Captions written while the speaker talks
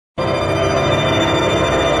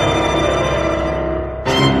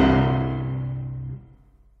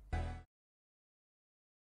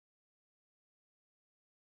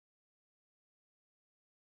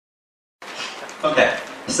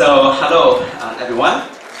So, hello everyone.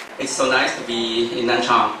 It's so nice to be in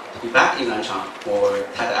Nanchang, to be back in Nanchang for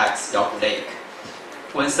TEDxYaohuLake.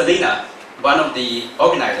 When Selena, one of the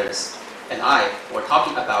organizers, and I were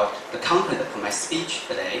talking about the content of my speech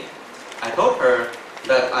today, I told her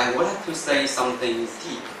that I wanted to say something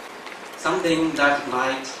deep, something that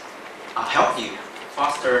might help you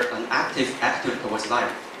foster an active attitude towards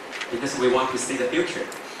life, because we want to see the future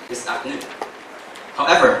this afternoon.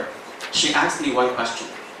 However, she asked me one question.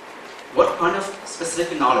 What kind of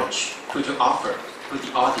specific knowledge could you offer to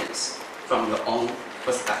the audience from your own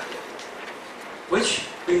perspective? Which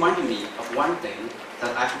reminded me of one thing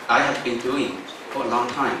that I have been doing for a long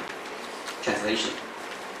time, translation.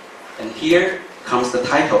 And here comes the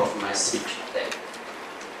title of my speech today.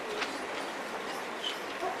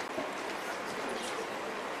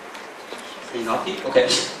 Are you naughty? Okay.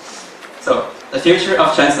 So, the future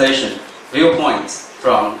of translation, viewpoints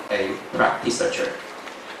from a practice researcher.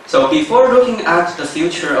 So before looking at the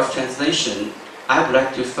future of translation, I would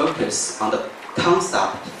like to focus on the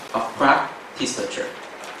concept of practice researcher.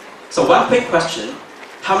 So one quick question,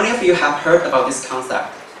 how many of you have heard about this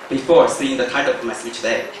concept before seeing the title of my speech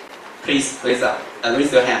today? Please raise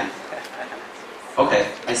your hand.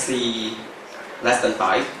 Okay, I see less than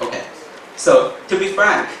 5. Okay. So to be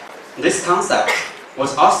frank, this concept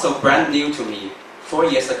was also brand new to me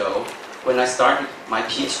 4 years ago when I started my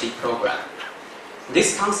PhD program.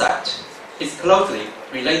 This concept is closely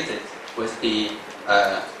related with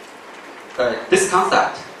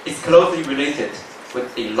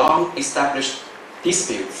the long-established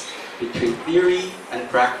disputes between theory and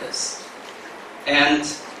practice. And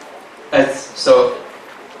as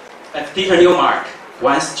Peter Newmark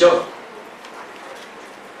once joked,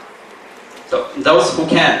 so those who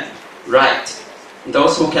can write,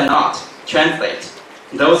 those who cannot translate,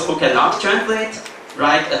 those who cannot translate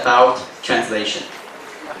write about translation.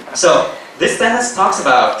 So this sentence talks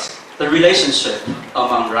about the relationship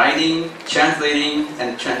among writing, translating,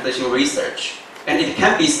 and translation research. And it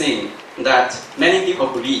can be seen that many people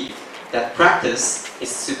believe that practice is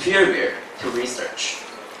superior to research.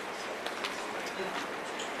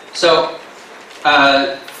 So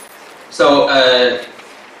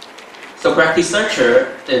practice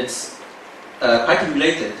researcher is quite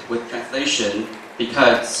related with translation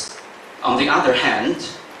because, on the other hand,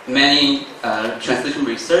 many translation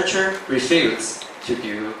researchers refuse to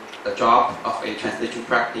do the job of a translation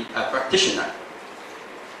practitioner.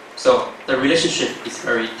 So the relationship is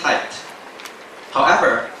very tight.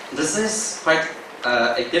 However, this is quite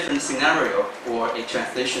a different scenario for a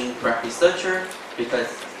translation practice researcher because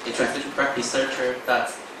a translation practice researcher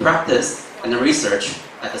does practice and research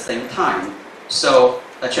at the same time. So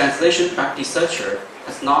a translation practice researcher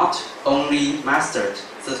has not only mastered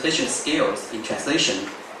sufficient skills in translation,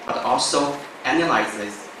 but also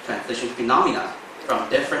analyzes translation phenomena from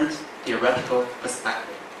different theoretical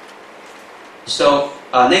perspectives. So,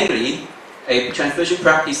 namely, a translation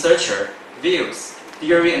practice researcher views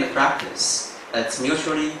theory and practice as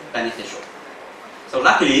mutually beneficial. So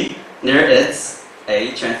luckily, there is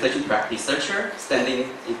a translation practice researcher standing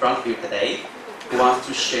in front of you today who wants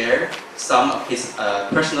to share some of his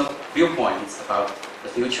personal viewpoints about the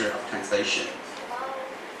future of translation.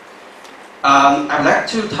 I'd like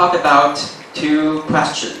to talk about 2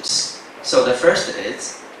 questions. So the first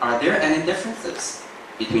is, are there any differences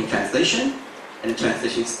between translation and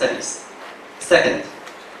translation studies? Second,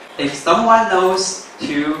 if someone knows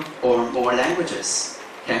 2 or more languages,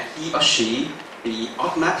 can he or she be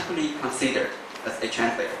automatically considered as a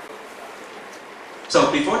translator? So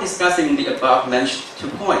before discussing the above mentioned 2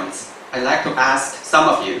 points, I'd like to ask some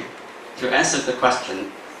of you to answer the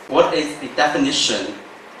question, what is the definition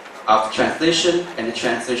of translation and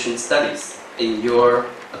translation studies in your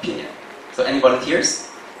opinion? So any volunteers?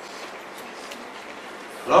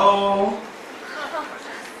 Hello?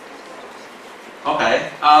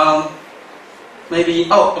 Okay, maybe,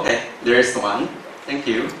 oh, okay, there is one. Thank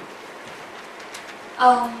you.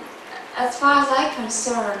 As far as I'm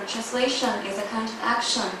concerned, translation is a kind of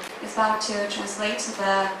action. It's about to translate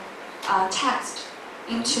the text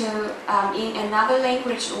into in another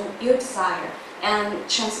language you desire. And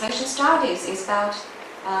translation studies is about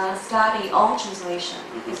study on translation.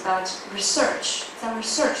 It's about research, some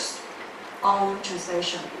research on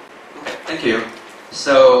translation. Okay, thank you.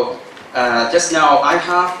 So just now I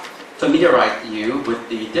have familiarized you with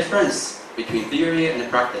the difference between theory and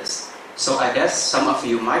practice. So I guess some of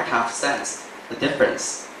you might have sensed the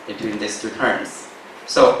difference between these 2 terms.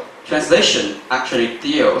 So translation actually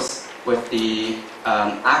deals with the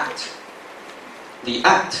act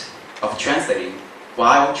of translating,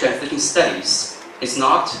 while translation studies is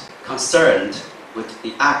not concerned with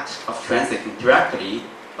the act of translating directly,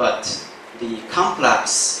 but the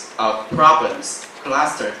complex of problems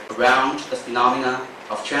clustered around the phenomena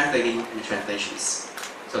of translating and translations.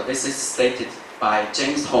 So this is stated by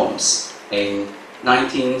James Holmes in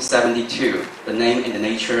 1972, The Name and the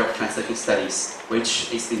Nature of Translating Studies,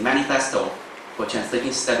 which is the manifesto for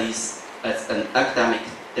translating studies as an academic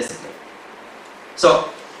discipline. So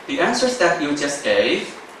the answers that you just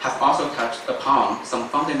gave have also touched upon some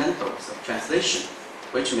fundamentals of translation,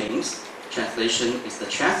 which means translation is the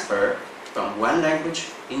transfer from one language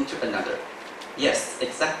into another. Yes,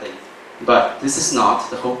 exactly. But this is not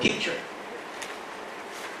the whole picture.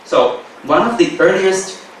 So one of the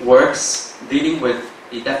earliest works dealing with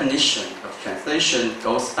the definition of translation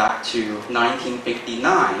goes back to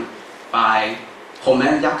 1959 by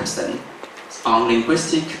Roman Jakobson on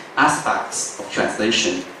linguistic aspects of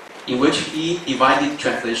translation, in which he divided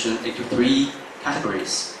translation into three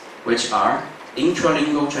categories, which are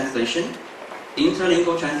intralingual translation,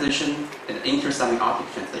 interlingual translation, and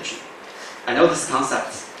intersemiotic translation. I know these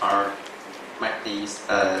concepts might be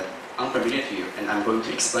unfamiliar to you, and I'm going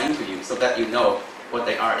to explain to you so that you know what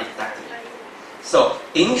they are exactly. So,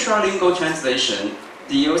 intralingual translation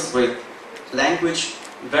deals with language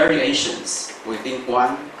variations within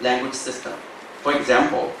one language system. For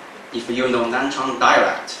example, if you know Nanchang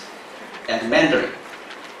dialect and Mandarin,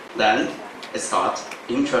 then it's called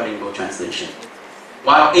intralingual translation.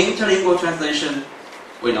 While interlingual translation,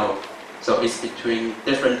 we know, so it's between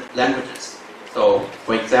different languages. So,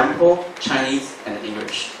 for example, Chinese and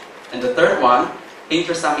English. And the third one,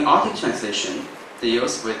 intersemiotic translation,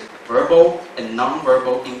 deals with verbal and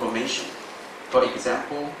non-verbal information. For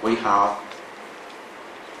example, we have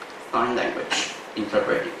sign language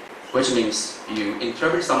interpreting, which means you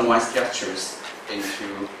interpret someone's gestures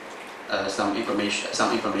into some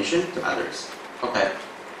information to others. Okay.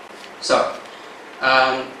 So,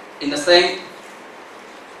 in the same.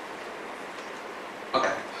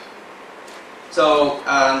 Okay. So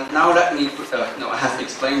now let me. I have to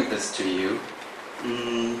explain this to you.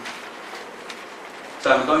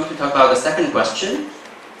 So I'm going to talk about the second question.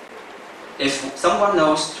 If someone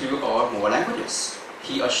knows 2 or more languages,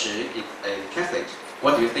 he or she is a translator.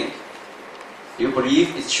 What do you think? Do you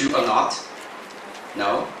believe it's true or not?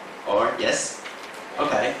 No? Or yes?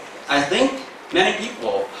 Okay. I think many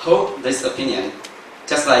people hold this opinion,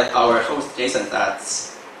 just like our host Jason said,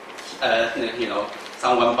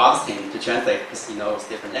 someone bothers him to translate because he knows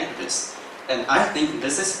different languages. And I think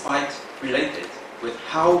this is quite related with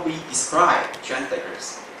how we describe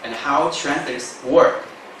translators and how translators work.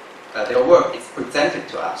 Their work is presented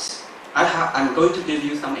to us. I'm going to give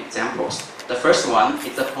you some examples. The first one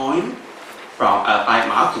is a poem by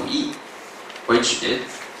Ma Zuyi, which is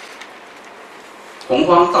洪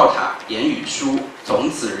荒造塔言语书，从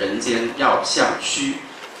此人间要向虚.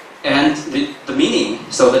 And the meaning,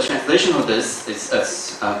 so the translation of this is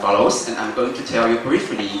as follows, and I'm going to tell you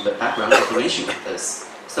briefly the background information of this.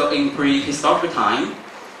 So in prehistoric time,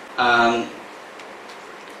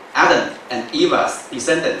 Adam and Eva's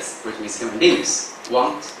descendants, which means human beings,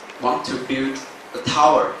 want to build the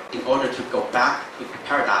tower in order to go back to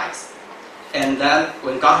paradise. And then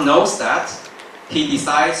when God knows that, he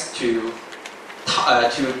decides to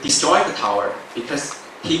destroy the tower because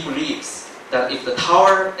he believes that if the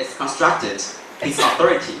tower is constructed, his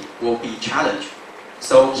authority will be challenged.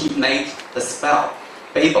 So he made the spell,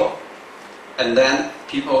 Babel. And then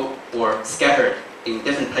people were scattered in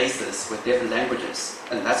different places with different languages.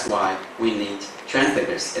 And that's why we need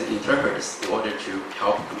translators and interpreters in order to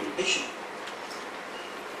help communication.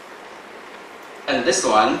 And this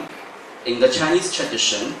one, in the Chinese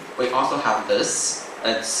tradition, we also have this.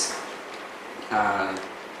 It's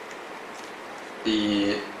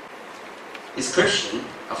the description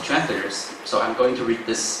of translators. So I'm going to read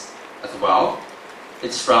this as well.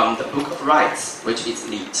 It's from the Book of Rites, which is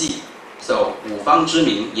礼记. So 五方之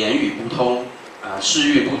民，言语不通，视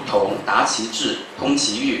域不同，达其志，通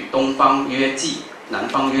其域。东方曰纪，南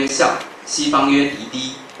方曰象，西方曰敌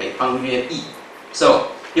滴，北方曰义. So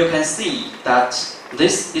you can see that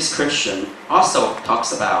this description also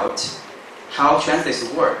talks about how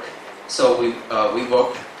translators work. So we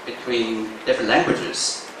work between different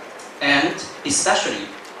languages, and especially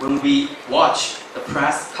when we watch the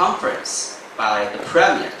press conference by the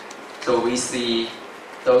premier, so we see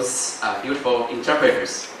those beautiful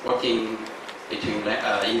interpreters working between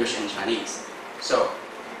English and Chinese. So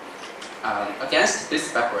against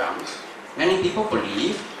this background, many people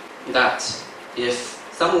believe that if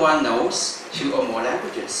someone knows 2 or more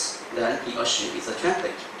languages, then he or she is a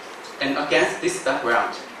translator. And against this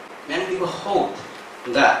background, many people hold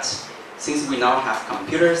that since we now have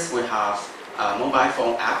computers, we have mobile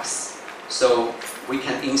phone apps, so we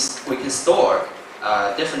can store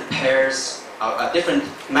different pairs, different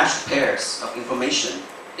matched pairs of information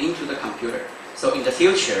into the computer. So in the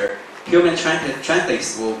future, human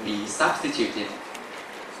translates will be substituted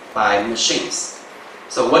by machines.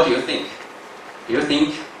 So what do you think? Do you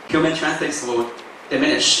think human translates will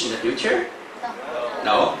diminish in the future?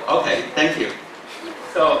 No? Okay, thank you.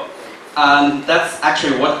 So that's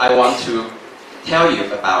actually what I want to tell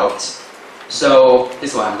you about. So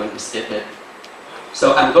this one I'm going to skip it.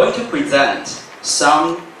 So I'm going to present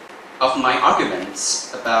some of my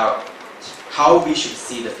arguments about how we should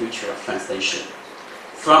see the future of translation.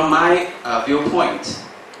 From my viewpoint,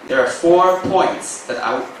 there are 4 points that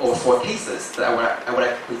or 4 cases that I would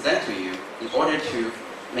like to present to you in order to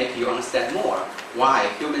make you understand more why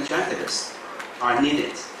human translators are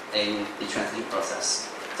needed in the translation process.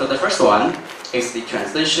 So the first one is the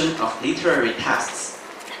translation of literary texts,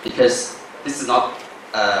 because this is not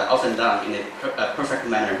often done in a perfect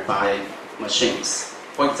manner by machines.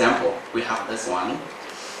 For example, we have this one.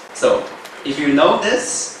 So if you know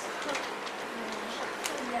this,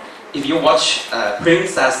 if you watch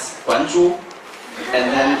Princess Guanzhu,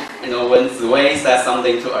 and then when Ziwei says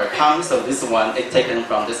something to Erkang, so this one is taken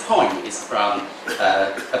from this poem. It's from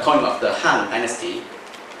a poem of the Han Dynasty,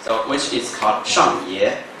 so which is called Shang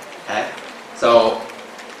Ye. Okay, so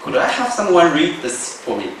could I have someone read this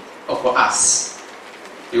for me or for us?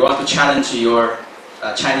 Do you want to challenge your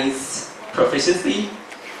Chinese proficiency?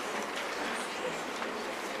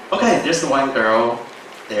 Okay, there's one girl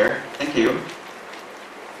there. Thank you.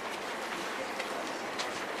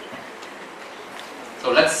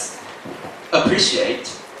 So let's appreciate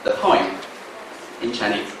the poem in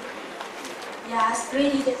Chinese. Yes,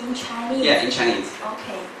 read it in Chinese. Yeah, in Chinese.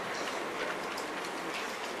 Okay.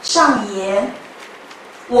 上爷，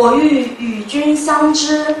我欲与君相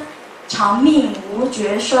知，长命无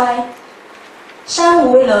绝衰。山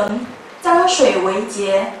无棱，江水为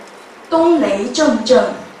竭，冬雷阵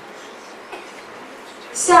阵。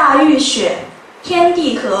夏遇雪，天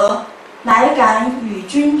地合，乃敢与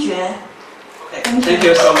君绝。 Thank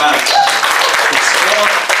you so much. It's full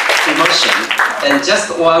of emotion. And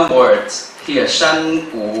just one word here, 山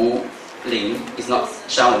无棱 is not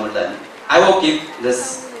山无棱.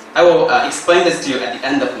 I will explain this to you at the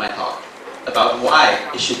end of my talk about why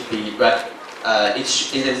it should be read. It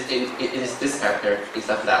is this character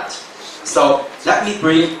instead of that. So let me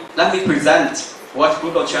present what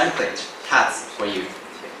Google Translate has for you.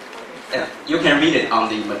 And you can read it on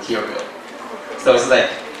the material. So it's like,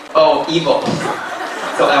 oh, evil.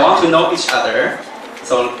 So I want to know each other.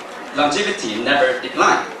 So longevity never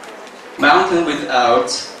decline. Mountain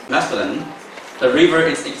without masculine. The river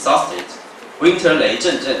is exhausted. Winter 雷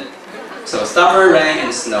阵阵. So summer, rain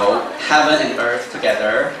and snow, heaven and earth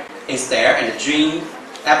together is there and the dream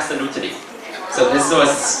absolutely. So this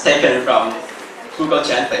was taken from Google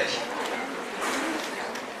Translate.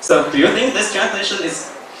 So do you think this translation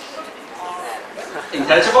is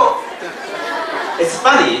intelligible? It's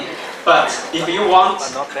funny, but if you want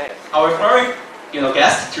our foreign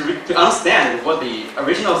guest to understand what the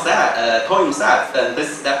original poem says, then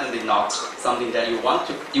this is definitely not something that you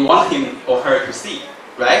want him or her to see,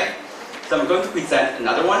 right? So I'm going to present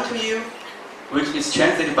another one to you, which is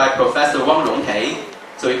translated by Professor Wang Rongpei.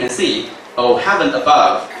 So you can see, oh heaven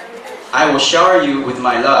above, I will shower you with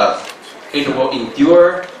my love. It will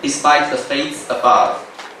endure despite the fates above.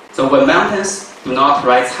 So when mountains do not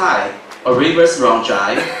rise high, or rivers run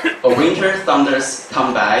dry, or winter thunders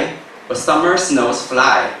come by, or summer snows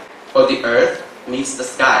fly, or the earth meets the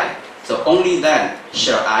sky, so only then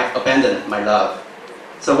shall I abandon my love.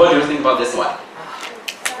 So what do you think about this one?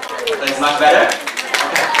 That is much better?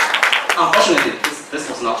 Okay. Unfortunately, this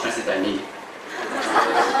was not translated by me.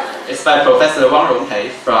 It's by Professor Wang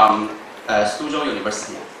Rongpei from Suzhou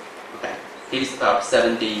University. Okay. He's about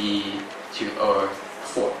 72 or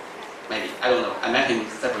 4. Maybe, I don't know. I met him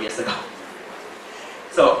several years ago.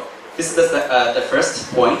 So this is the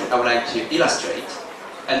first point I would like to illustrate.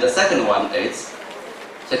 And the second one is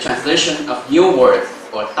the translation of new words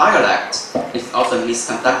or dialect is often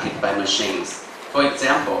misconducted by machines. For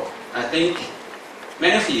example, I think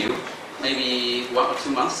many of you, maybe 1 or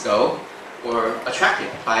 2 months ago, were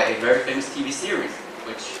attracted by a very famous TV series,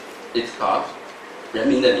 which is called 人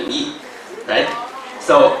民的名义, right?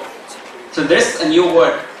 So there's a new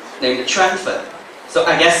word named 圈粉. So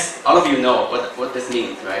I guess all of you know what this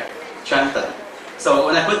means, right? 圈粉. So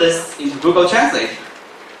when I put this into Google Translate,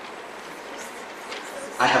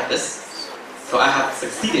 I have this. So I have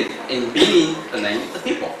succeeded in beating the name of the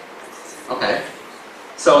people. Okay.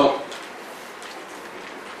 So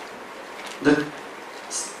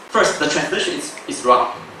first, the translation is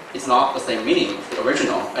wrong. It's not the same meaning of the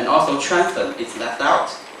original, and also translate is left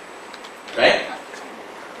out, right?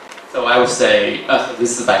 So I would say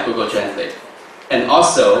this is by Google Translate. And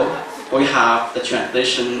also, we have the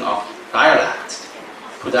translation of dialect.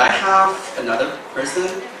 Could I have another person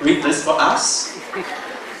read this for us?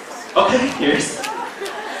 Okay, here's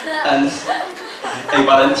a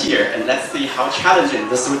volunteer, and let's see how challenging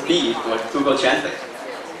this would be for Google Translate.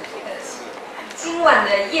 今晚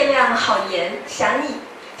的夜亮好盐，想你，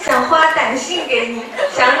想发短信给你，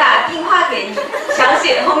想打电话给你，想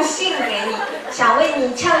写封信给你，想为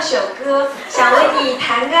你唱首歌，想为你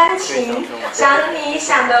弹钢琴，想你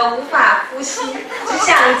想得无法呼吸，只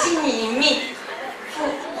想尽你一命，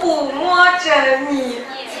抚摸着你，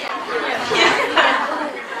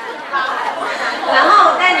然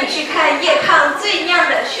后带你去看夜抗最亮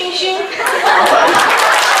的熏熏。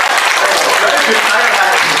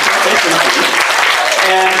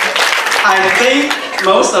And I think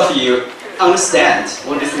most of you understand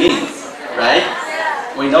what this means, right?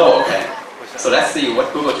 We know, okay. So let's see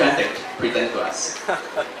what Google Translate presents to us.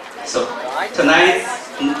 So tonight's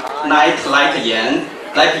night, like Yan,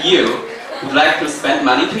 like you, would like to spend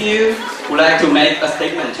money to you, would like to make a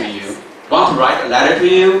statement to you, want to write a letter to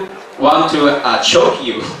you, want to choke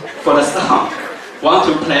you for the song, want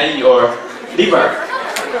to play your liver.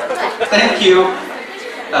 Thank you.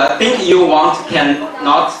 Think you want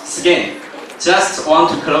cannot skin. Just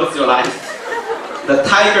want to close your life. The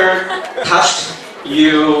tiger touched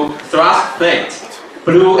you thrust plate,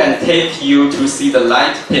 blew and take you to see the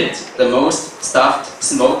light pit, the most stuffed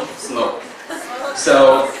smoke.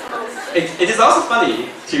 So it is also funny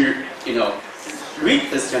to read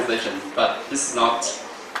this translation, but this is not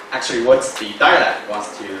actually what the dialect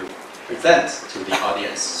wants to present to the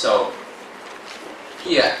audience. So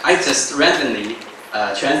here I just randomly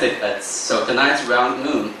translate it. So tonight's round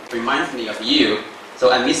moon reminds me of you. So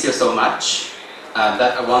I miss you so much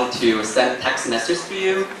that I want to send text messages to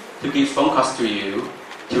you, to give phone calls to you,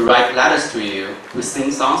 to write letters to you, to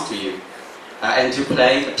sing songs to you, and to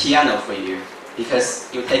play the piano for you, because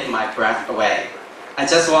you take my breath away. I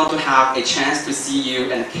just want to have a chance to see you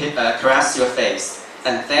and caress your face,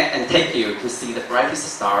 and take you to see the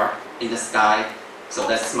brightest star in the sky. So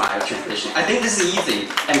that's my translation. I think this is easy,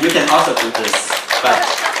 and you can also do this. But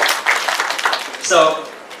so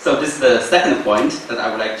this is the second point that I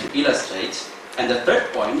would like to illustrate, and the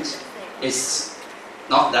third point is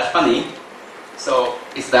not that funny. So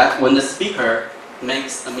it's that when the speaker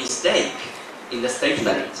makes a mistake in the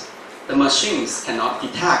statement, the machines cannot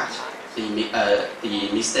detect the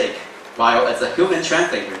mistake, while as a human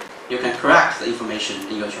translator, you can correct the information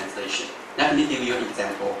in your translation. Let me give you an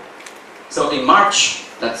example. So in March,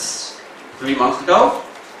 that's 3 months ago,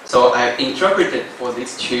 so I interpreted for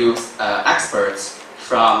these two experts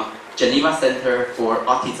from Geneva Center for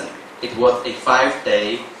Autism. It was a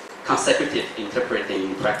 5-day consecutive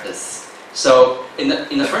interpreting practice. So in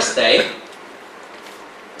the first day,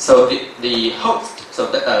 so the host, so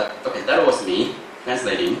okay, that was me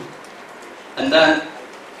translating, and then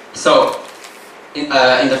so in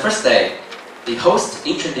the first day, the host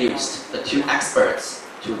introduced the two experts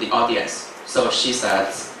to the audience. So she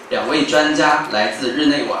says, 2位专家来自日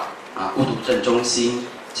内瓦孤独症中心。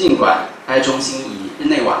尽管该中心以日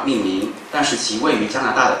内瓦命名，但是其位于加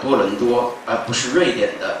拿大的多伦多，而不是瑞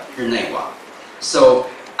典的日内瓦。So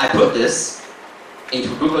I put this into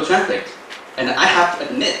Google Translate, and I have to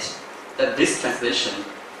admit that this translation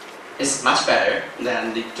is much better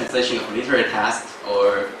than the translation of literary text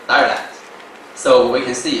or dialect. So we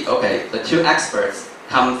can see, okay, the two experts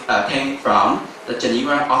came from the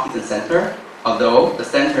Geneva Autism Center. Although the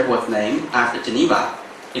center was named after Geneva,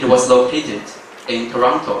 it was located in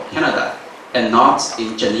Toronto, Canada, and not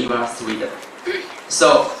in Geneva, Sweden.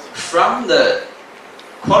 So from the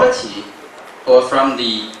quality or from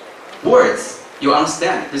the words, you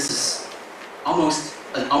understand this is almost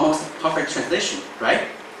perfect translation, right?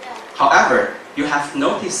 Yeah. However, you have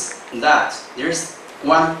noticed that there's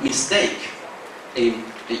one mistake in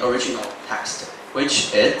the original text,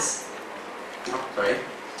 which is,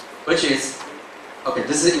 okay,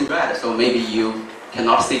 this is in red, so maybe you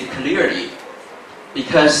cannot see it clearly,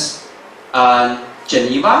 because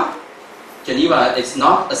Geneva is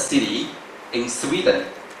not a city in Sweden,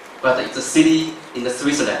 but it's a city in the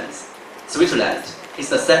Switzerland. Switzerland is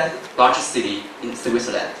the second largest city in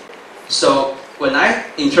Switzerland. So when I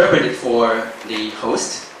interpreted for the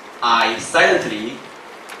host, I silently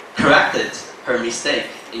corrected her mistake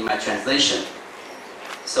in my translation.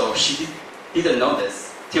 So she didn't know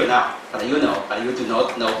this till now, but you do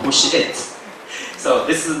not know who she is. So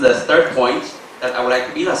this is the third point that I would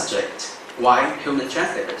like to illustrate why human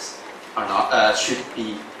translators are not should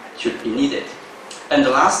be needed. And the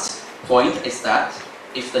last point is that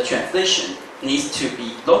if the translation needs to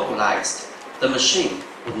be localized, the machine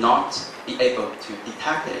would not be able to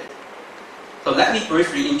detect it. So let me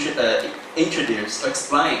briefly introduce or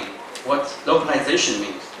explain what localization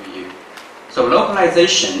means to you. So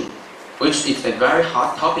localization, which is a very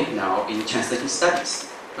hot topic now in translation studies,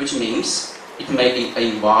 which means it may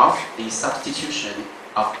involve the substitution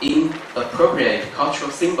of inappropriate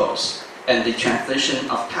cultural symbols and the translation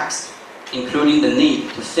of text, including the need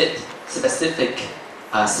to fit specific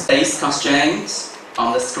space constraints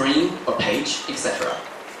on the screen or page, etc.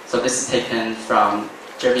 So this is taken from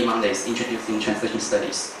Jeremy Monday's Introducing Translation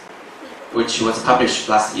Studies, which was published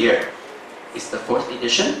last year. It's the 4th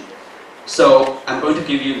edition. So I'm going to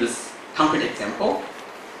give you this concrete example.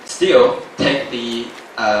 Still take the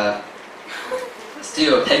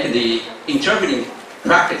interpreting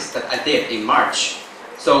practice that I did in March.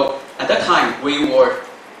 So at that time we were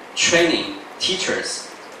training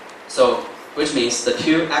teachers. So which means the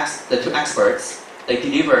two experts, they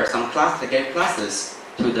deliver some they gave classes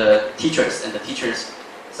to the teachers, and the teachers.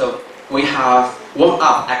 So we have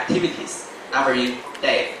warm-up activities every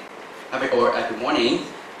day, every morning.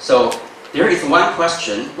 So there is one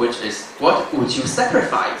question, which is, what would you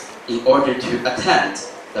sacrifice in order to attend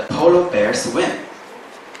the polar bear swim?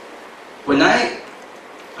 When I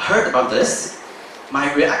heard about this,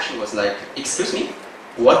 my reaction was like, excuse me,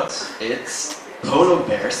 what is polar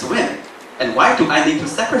bear swim? And why do I need to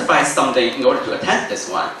sacrifice something in order to attend this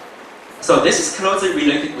one? So this is closely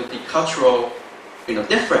related with the cultural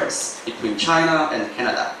difference between China and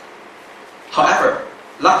Canada. However,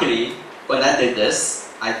 luckily, when I did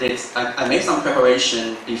this, I made some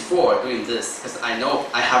preparation before doing this because I know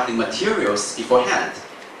I have the materials beforehand.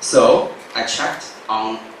 So I checked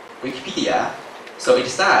on Wikipedia. So it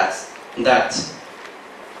says that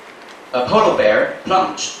a polar bear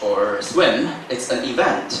plunge or swim is an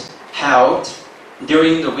event held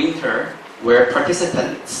during the winter where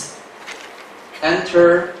participants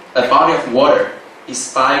enter a body of water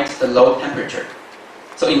despite the low temperature.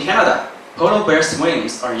 So in Canada, polar bear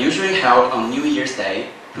swims are usually held on New Year's Day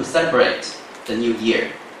to celebrate the new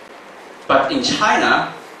year. But in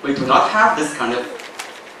China, we do not have this kind of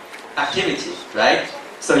activity, right?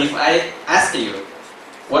 So if I ask you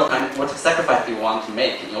what sacrifice do you want to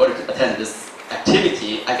make in order to attend this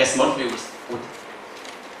activity, I guess most of you would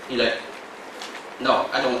be like, no,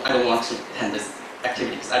 I don't want to attend this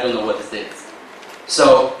activity because I don't know what this is.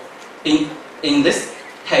 So in this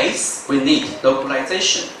case, we need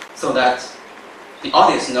localization so that the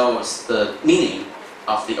audience knows the meaning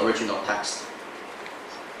of the original text.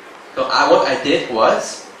 So what I did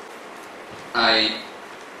was, I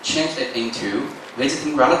changed it into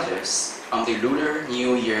visiting relatives on the Lunar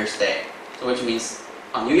New Year's Day. So which means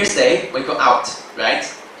on New Year's Day, we go out, right,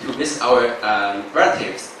 to visit our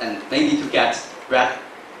relatives and maybe to get red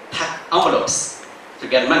envelopes to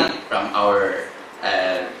get money from our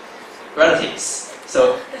relatives.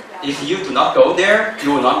 So if you do not go there,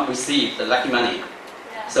 you will not receive the lucky money.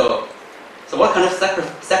 So what kind of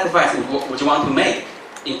sacrifice would you want to make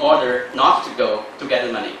in order not to go to get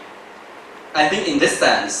the money? I think in this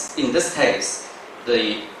sense, in this case,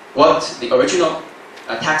 what the original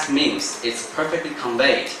text means is perfectly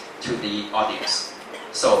conveyed to the audience.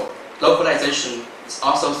 So localization is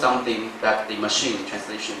also something that the machine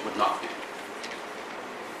translation would not do.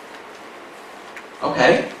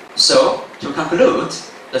 Okay, so to conclude,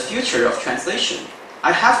 the future of translation,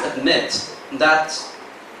 I have to admit that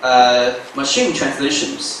machine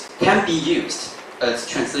translations can be used as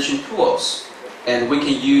translation tools, and we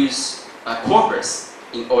can use corpus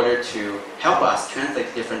in order to help us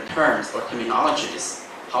translate different terms or terminologies.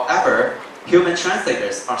 However, human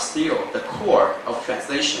translators are still the core of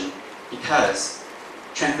translation because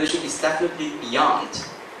translation is definitely beyond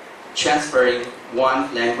transferring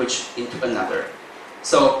one language into another.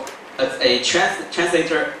 So as a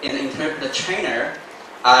translator and interpreter trainer,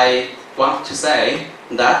 I want to say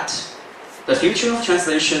that the future of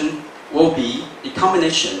translation will be the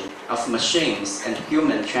combination of machines and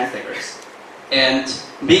human translators. And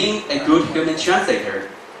being a good human translator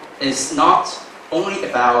is not only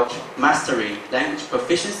about mastering language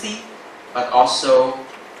proficiency, but also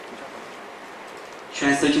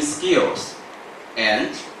translation skills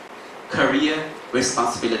and career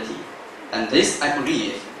responsibility. And this, I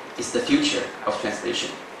believe, is the future of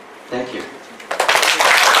translation. Thank you.